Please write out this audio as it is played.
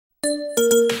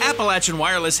Appalachian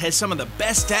Wireless has some of the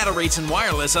best data rates in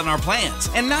wireless on our plans,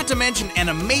 and not to mention an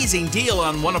amazing deal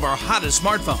on one of our hottest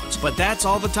smartphones. But that's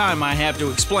all the time I have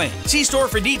to explain. See store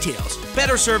for details.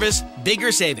 Better service,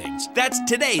 bigger savings. That's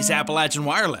today's Appalachian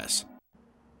Wireless.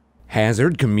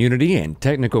 Hazard Community and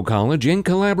Technical College, in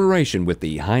collaboration with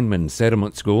the Heinemann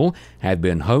Settlement School, have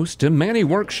been host to many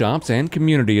workshops and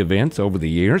community events over the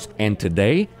years, and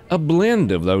today, a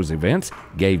blend of those events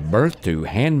gave birth to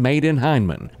Handmade in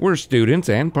Heinemann, where students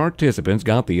and participants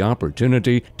got the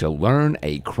opportunity to learn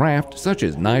a craft such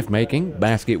as knife making,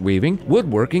 basket weaving,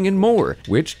 woodworking, and more,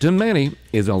 which to many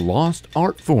is a lost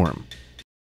art form.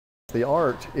 The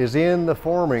art is in the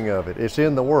forming of it, it's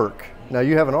in the work. Now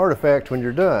you have an artifact when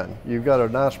you're done. You've got a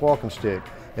nice walking stick.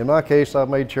 In my case, I've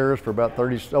made chairs for about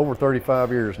over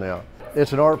 35 years now.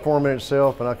 It's an art form in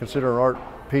itself, and I consider an art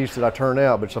piece that I turn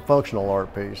out, but it's a functional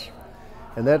art piece.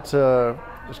 And that's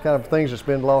it's kind of things that's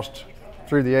been lost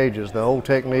through the ages, the old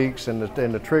techniques and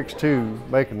the tricks to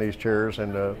making these chairs,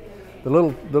 and the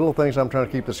little things. I'm trying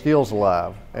to keep the skills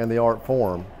alive and the art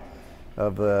form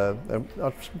of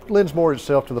lends more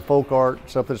itself to the folk art,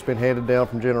 stuff that's been handed down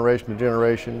from generation to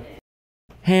generation.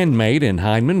 Handmade in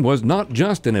Heinemann was not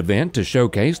just an event to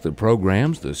showcase the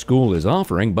programs the school is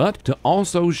offering, but to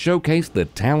also showcase the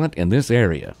talent in this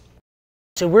area.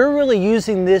 So we're really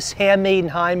using this Handmade in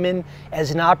Heinemann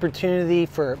as an opportunity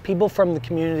for people from the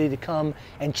community to come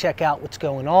and check out what's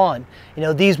going on. You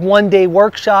know, these one-day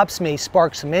workshops may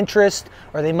spark some interest,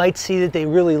 or they might see that they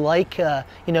really like you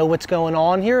know, what's going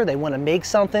on here. They want to make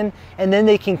something, and then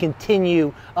they can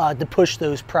continue to push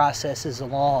those processes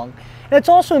along. And it's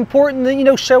also important that, you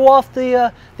know, show off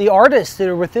the artists that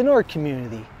are within our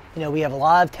community. You know, we have a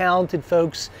lot of talented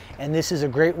folks, and this is a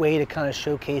great way to kind of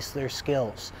showcase their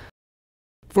skills.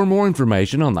 For more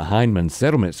information on the Heinemann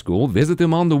Settlement School, visit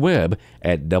them on the web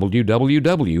at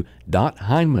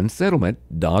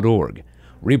www.heinemannsettlement.org.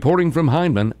 Reporting from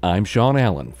Heinemann, I'm Sean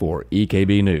Allen for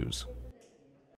EKB News.